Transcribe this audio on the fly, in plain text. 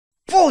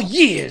For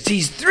years,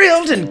 he's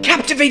thrilled and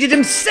captivated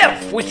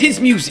himself with his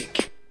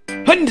music.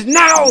 And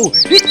now,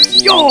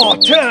 it's your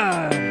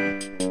turn!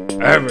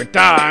 Every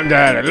time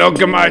that I look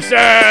at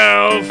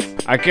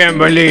myself, I can't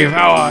believe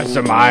how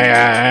awesome I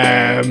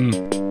am.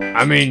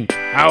 I mean,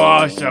 how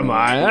awesome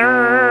I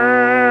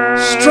am.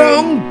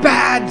 Strong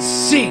Bad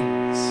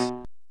Sings.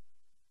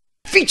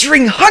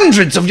 Featuring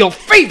hundreds of your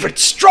favorite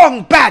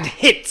Strong Bad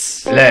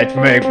hits. Let's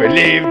make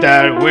believe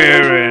that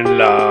we're in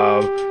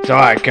love, so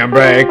I can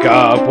break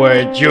up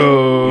with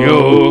you.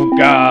 You've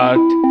got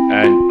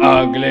an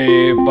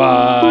ugly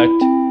butt,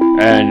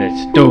 and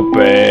it's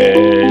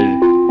stupid,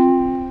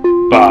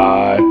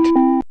 but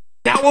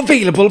Now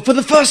available for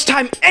the first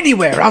time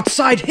anywhere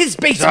outside his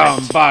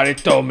basement. somebody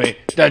told me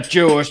that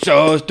you were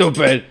so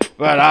stupid,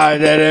 but I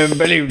didn't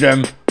believe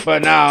them.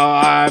 But now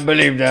I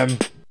believe them.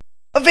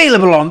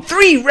 Available on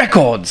 3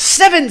 records,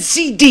 7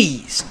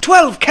 CDs,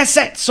 12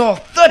 cassettes, or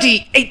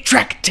 30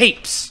 8-track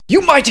tapes.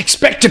 You might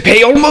expect to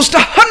pay almost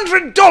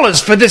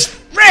 $100 for this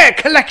rare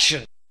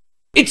collection.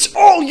 It's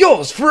all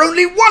yours for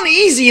only one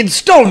easy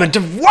installment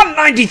of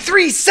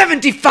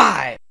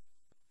 $193.75.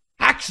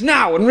 Act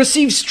now and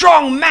receive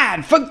Strong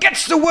Mad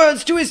forgets the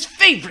words to his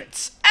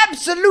favorites,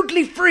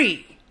 absolutely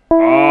free.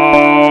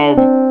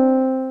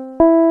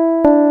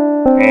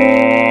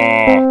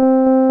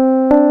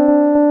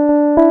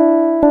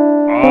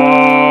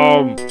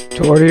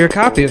 To order your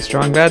copy of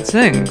Strong Bad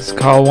Sings,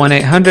 call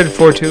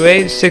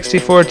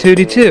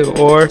 1-800-428-6422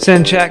 or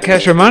send chat,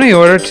 cash, or money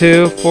order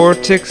to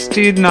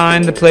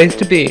 469 The Place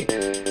to Be.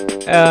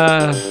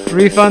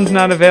 Refunds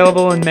not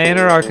available in Maine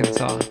or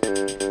Arkansas.